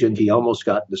occasions he almost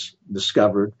got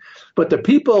discovered. But the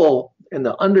people in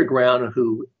the underground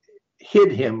who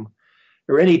hid him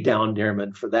or any downed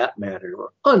airmen for that matter,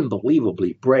 were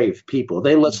unbelievably brave people.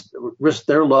 They risked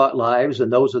their lives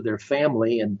and those of their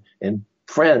family and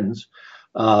friends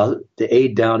to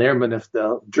aid downed airmen. If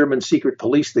the German secret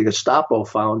police, the Gestapo,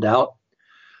 found out,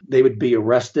 they would be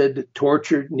arrested,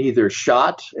 tortured, and either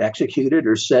shot, executed,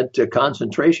 or sent to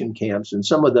concentration camps. And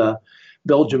some of the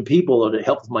Belgian people that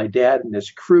helped my dad and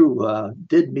his crew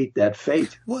did meet that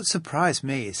fate. What surprised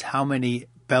me is how many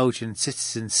Belgian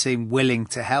citizens seem willing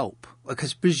to help.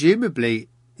 Because presumably,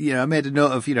 I made a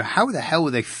note of, how the hell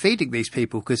were they feeding these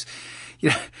people? Because,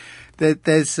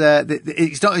 there's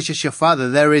it's not just your father.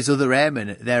 There is other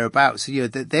airmen thereabouts. So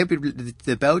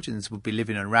the Belgians would be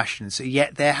living on rations. So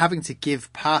yet they're having to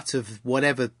give part of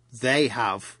whatever they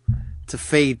have to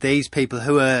feed these people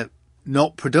who are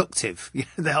not productive.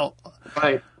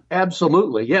 Right,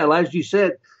 absolutely, yeah. As you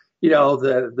said,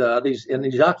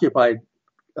 these occupied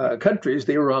countries,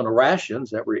 they were on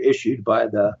rations that were issued by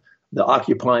the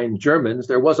occupying Germans.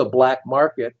 There was a black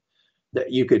market that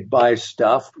you could buy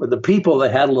stuff. For the people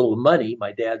that had a little money,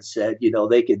 my dad said,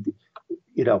 they could,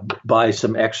 buy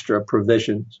some extra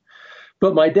provisions.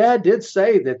 But my dad did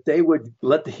say that they would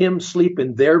let him sleep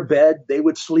in their bed. They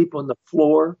would sleep on the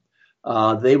floor.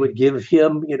 They would give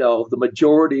him, the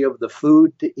majority of the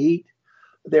food to eat.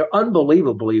 They're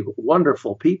unbelievably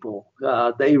wonderful people.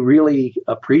 They really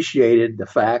appreciated the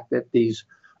fact that these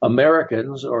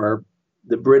Americans or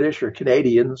the British or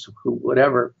Canadians,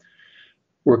 whatever,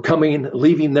 were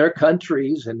leaving their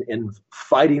countries and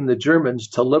fighting the Germans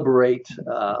to liberate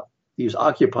these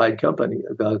occupied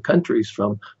countries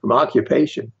from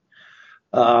occupation.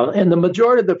 And the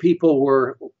majority of the people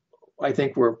were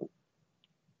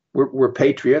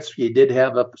patriots. You did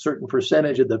have a certain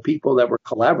percentage of the people that were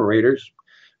collaborators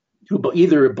who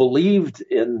either believed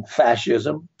in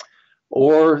fascism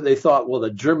or they thought, well,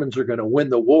 the Germans are going to win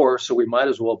the war, so we might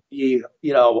as well be,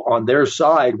 on their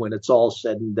side when it's all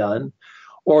said and done.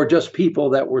 Or just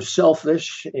people that were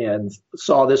selfish and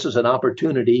saw this as an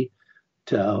opportunity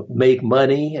to make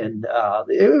money. And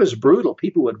it was brutal.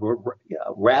 People would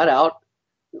rat out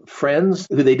friends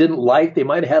who they didn't like. They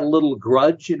might have had a little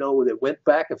grudge, that went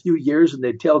back a few years, and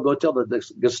they'd go tell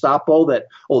the Gestapo that,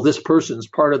 oh, this person's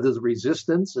part of the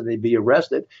resistance, and they'd be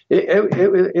arrested.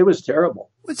 It was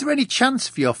terrible. Was there any chance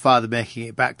of your father making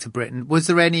it back to Britain? Was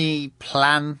there any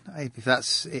plan, if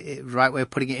that's the right way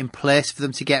of putting it, in place for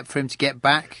him to get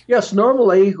back? Yes,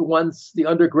 normally once the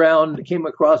underground came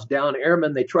across down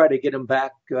airmen, they tried to get him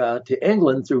back to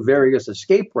England through various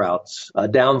escape routes,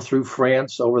 down through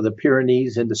France, over the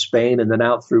Pyrenees into Spain, and then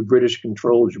out through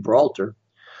British-controlled Gibraltar.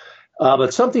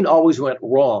 But something always went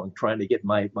wrong trying to get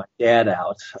my dad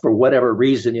out for whatever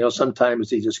reason. Sometimes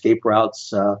these escape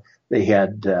routes, they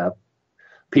had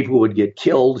people would get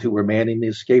killed who were manning the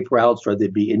escape routes, or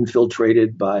they'd be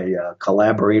infiltrated by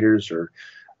collaborators or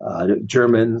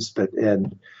Germans.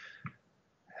 And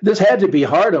this had to be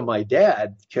hard on my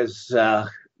dad because,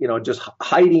 just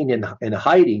hiding and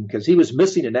hiding, because he was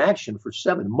missing in action for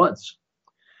 7 months.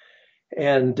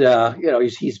 And,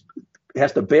 he's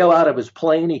has to bail out of his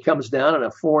plane. He comes down in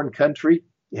a foreign country.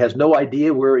 He has no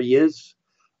idea where he is,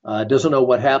 doesn't know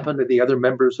what happened to the other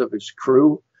members of his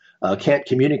crew. Can't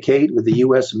communicate with the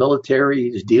U.S. military.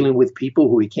 He's dealing with people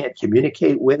who he can't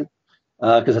communicate with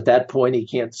because at that point he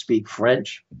can't speak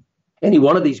French. Any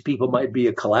one of these people might be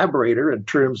a collaborator and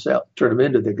turn him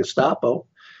into the Gestapo.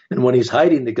 And when he's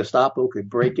hiding, the Gestapo could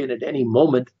break in at any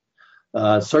moment,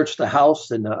 search the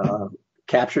house and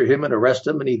capture him and arrest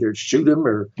him and either shoot him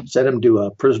or send him to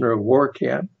a prisoner of war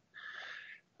camp.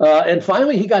 And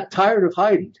finally, he got tired of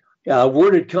hiding.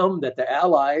 Word had come that the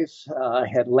Allies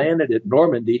had landed at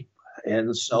Normandy,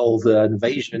 and so the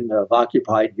invasion of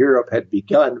occupied Europe had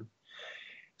begun.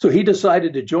 So he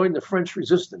decided to join the French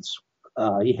resistance.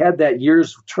 He had that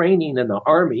year's training in the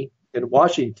army in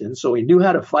Washington, so he knew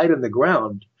how to fight on the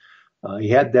ground. He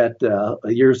had that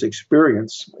a year's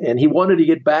experience, and he wanted to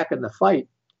get back in the fight.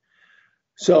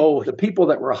 So the people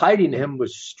that were hiding him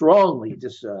was strongly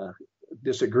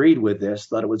disagreed with this,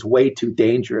 thought it was way too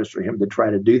dangerous for him to try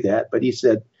to do that. But he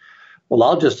said, well,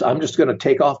 I'm just going to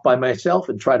take off by myself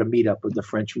and try to meet up with the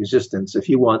French resistance. If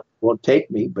you won't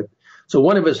take me. But so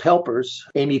one of his helpers,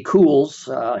 Amy Cools,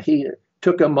 he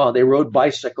took him, they rode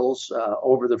bicycles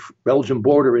over the Belgian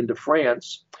border into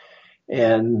France.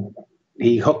 And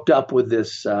he hooked up with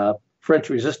this French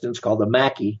resistance called the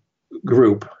Maquis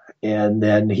group. And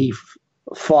then he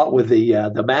fought with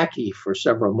the Maquis for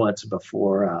several months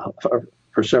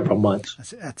for several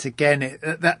months. That's again,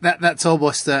 that's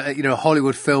almost a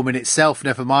Hollywood film in itself.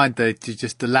 Never mind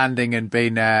just the landing and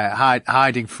being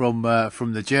hiding from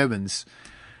the Germans.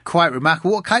 Quite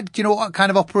remarkable. Do you know what kind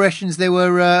of operations they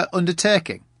were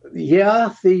undertaking?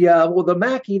 Yeah, the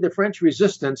Maquis, the French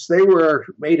resistance, they were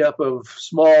made up of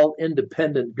small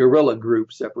independent guerrilla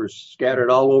groups that were scattered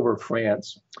all over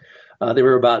France. There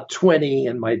were about 20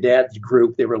 in my dad's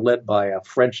group. They were led by a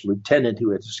French lieutenant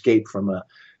who had escaped from a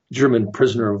German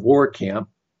prisoner of war camp.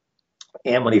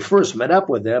 And when he first met up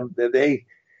with them, they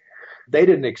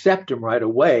didn't accept him right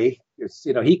away.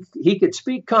 He could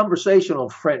speak conversational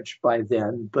French by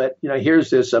then, but here's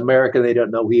this American, they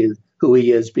don't know who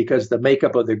he is, because the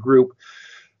makeup of the group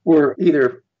were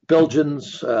either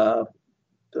Belgians,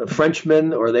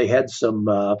 Frenchmen, or they had some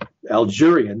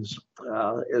Algerians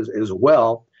as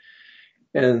well.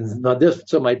 And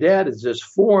so my dad is this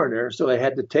foreigner, so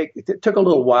it took a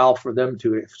little while for them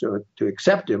to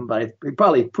accept him, but he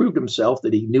probably proved himself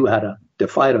that he knew how to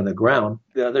fight on the ground.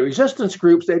 The resistance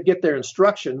groups, they'd get their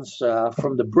instructions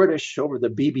from the British over the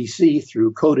BBC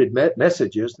through coded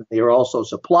messages. They were also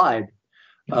supplied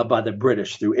by the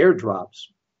British through airdrops.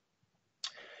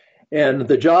 And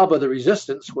the job of the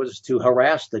resistance was to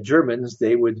harass the Germans.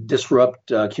 They would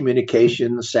disrupt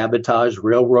communications, sabotage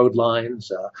railroad lines,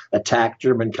 attack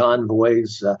German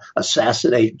convoys,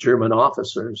 assassinate German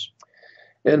officers.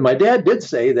 And my dad did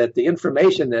say that the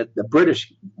information that the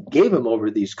British gave him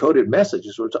over these coded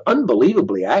messages was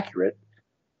unbelievably accurate.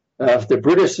 If the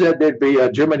British said there'd be a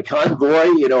German convoy,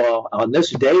 on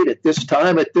this date, at this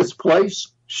time, at this place,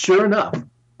 sure enough,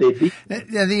 they'd be.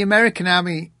 The American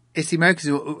army. It's the Americans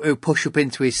who push up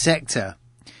into his sector.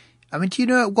 I mean, do you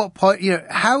know at what point,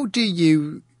 how do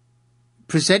you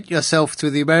present yourself to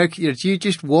the Americans? Do you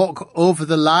just walk over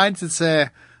the lines and say,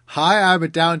 hi, I'm a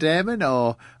downed airman?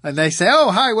 And they say,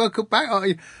 oh, hi, welcome back.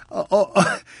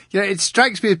 It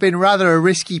strikes me as being rather a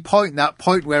risky point, that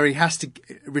point where he has to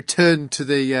return to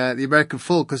the American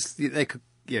fold, because they could,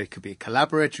 it could be a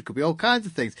collaborator, it could be all kinds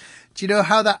of things. Do you know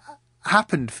how that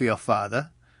happened for your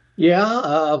father?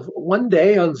 Yeah, one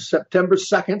day on September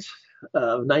 2nd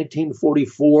of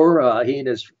 1944, he and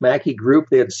his Maquis group,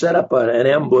 they had set up an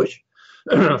ambush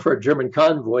for a German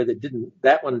convoy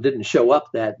that one didn't show up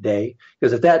that day,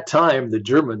 because at that time the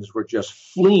Germans were just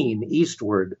fleeing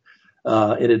eastward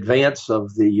in advance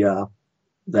of the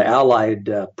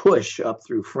Allied push up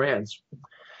through France.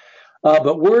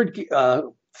 But word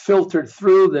filtered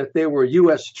through that there were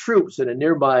U.S. troops in a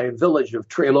nearby village of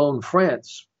Trélon,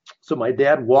 France. So my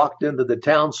dad walked into the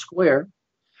town square,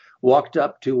 walked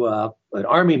up to an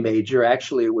army major.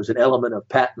 Actually, it was an element of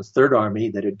Patton's Third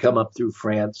Army that had come up through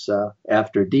France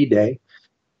after D-Day,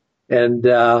 and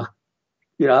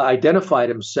identified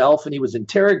himself. And he was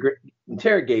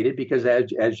interrogated because,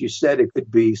 as you said, it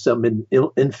could be some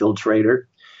infiltrator.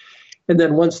 And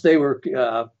then once they were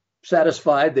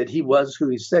satisfied that he was who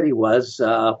he said he was,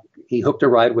 he hooked a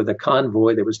ride with a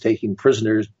convoy that was taking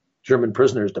German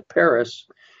prisoners to Paris,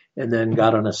 and then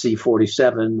got on a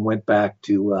C-47, went back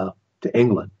to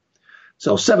England.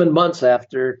 So 7 months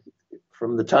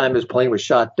from the time his plane was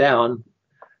shot down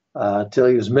till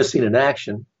he was missing in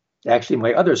action. Actually,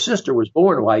 my other sister was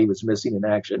born while he was missing in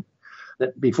action.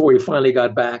 That before he finally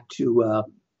got back to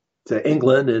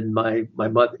England, and my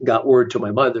mother got word to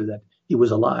my mother that he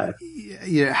was alive.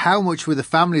 How much were the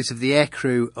families of the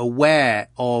aircrew aware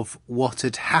of what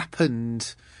had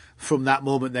happened from that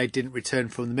moment they didn't return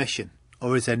from the mission? Or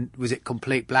was it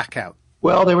complete blackout?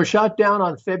 Well, they were shot down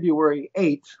on February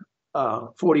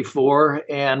 8th, 44,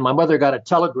 and my mother got a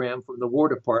telegram from the War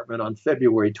Department on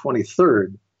February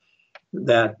 23rd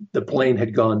that the plane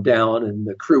had gone down and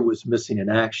the crew was missing in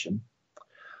action.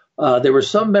 There were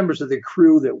some members of the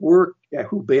crew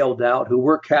who bailed out, who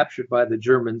were captured by the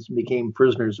Germans and became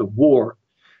prisoners of war.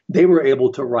 They were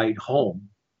able to write home.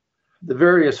 The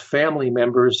various family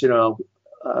members,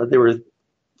 there were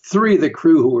 3 of the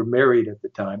crew who were married at the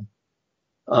time.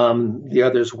 The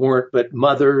others weren't, but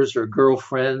mothers or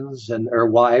girlfriends or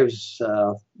wives,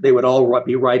 they would all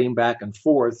be writing back and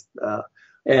forth.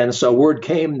 And so word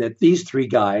came that these 3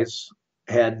 guys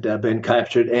had been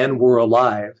captured and were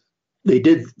alive. They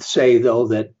did say, though,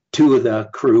 that 2 of the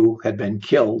crew had been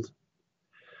killed.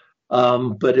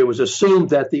 But it was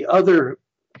assumed that the other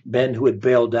men who had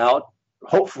bailed out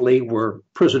hopefully were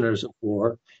prisoners of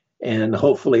war, and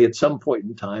hopefully at some point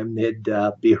in time they'd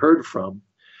be heard from.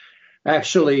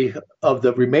 Actually, of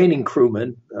the remaining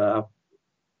crewmen,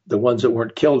 the ones that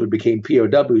weren't killed or became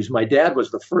POWs, my dad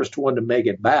was the first one to make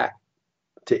it back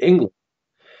to England.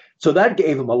 So that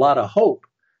gave him a lot of hope.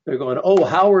 They're going, oh,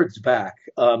 Howard's back.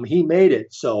 He made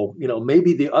it. So,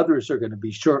 maybe the others are going to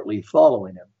be shortly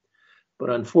following him.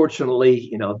 But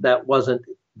unfortunately, that wasn't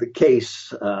the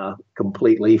case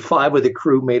completely. 5 of the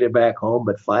crew made it back home,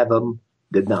 but 5 of them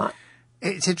did not.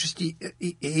 It's interesting.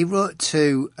 He wrote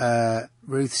to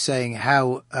Ruth saying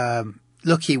how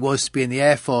lucky he was to be in the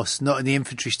Air Force, not in the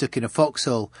infantry stuck in a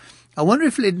foxhole. I wonder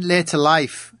if in later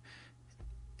life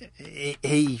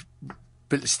he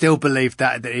still believed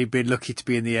that he'd been lucky to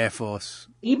be in the Air Force.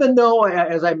 Even though,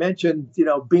 as I mentioned,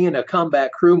 being a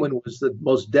combat crewman was the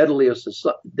most deadly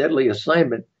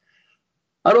assignment,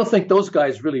 I don't think those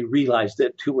guys really realized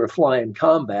it who were flying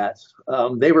combat.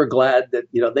 They were glad that,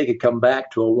 they could come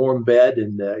back to a warm bed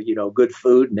and, good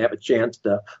food and have a chance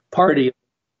to party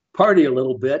a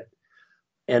little bit.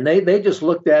 And they just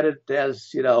looked at it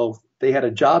as, they had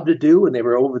a job to do and they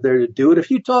were over there to do it.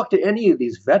 If you talk to any of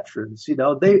these veterans,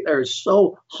 they are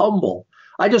so humble.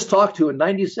 I just talked to a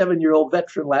 97-year-old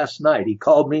veteran last night. He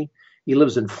called me. He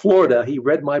lives in Florida. He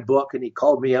read my book and he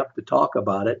called me up to talk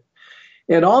about it.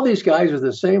 And all these guys are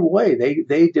the same way.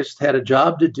 They just had a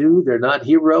job to do. They're not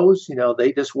heroes.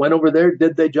 They just went over there,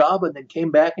 did their job, and then came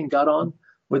back and got on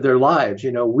with their lives.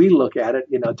 We look at it,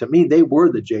 to me, they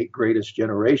were the greatest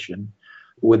generation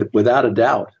without a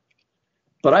doubt.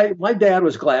 But my dad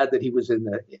was glad that he was in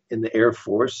the Air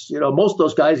Force. Most of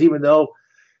those guys, even though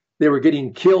they were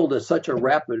getting killed at such a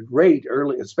rapid rate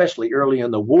especially early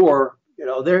in the war,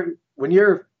 when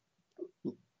you're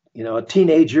a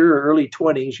teenager or early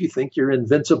 20s, you think you're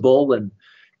invincible and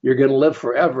you're going to live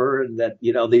forever and that,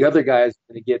 the other guy's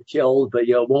going to get killed, but,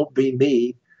 it won't be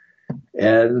me.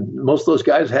 And most of those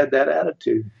guys had that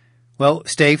attitude. Well,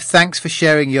 Steve, thanks for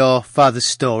sharing your father's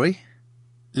story.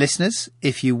 Listeners,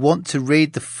 if you want to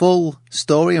read the full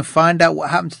story and find out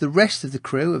what happened to the rest of the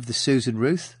crew of the Susan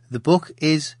Ruth, the book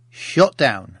is Shot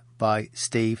Down by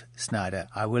Steve Snyder.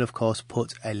 I will, of course,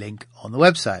 put a link on the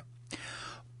website.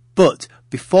 But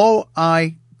before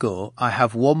I go, I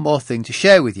have one more thing to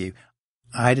share with you.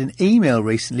 I had an email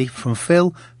recently from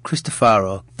Phil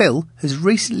Cristofaro. Phil has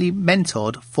recently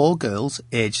mentored 4 girls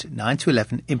aged 9 to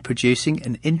 11 in producing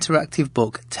an interactive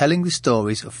book telling the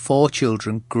stories of 4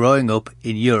 children growing up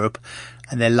in Europe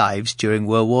and their lives during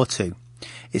World War II.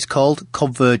 It's called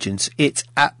Convergence. It's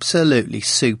absolutely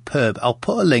superb. I'll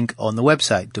put a link on the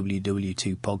website,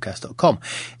 www.podcast.com.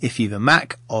 If you have a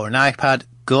Mac or an iPad,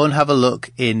 go and have a look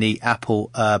in the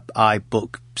Apple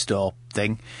iBook store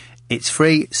thing. It's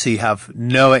free, so you have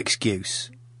no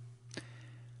excuse.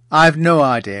 I have no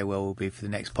idea where we'll be for the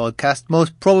next podcast.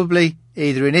 Most probably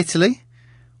either in Italy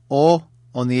or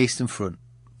on the Eastern Front.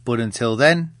 But until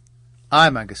then,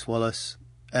 I'm Angus Wallace,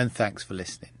 and thanks for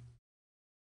listening.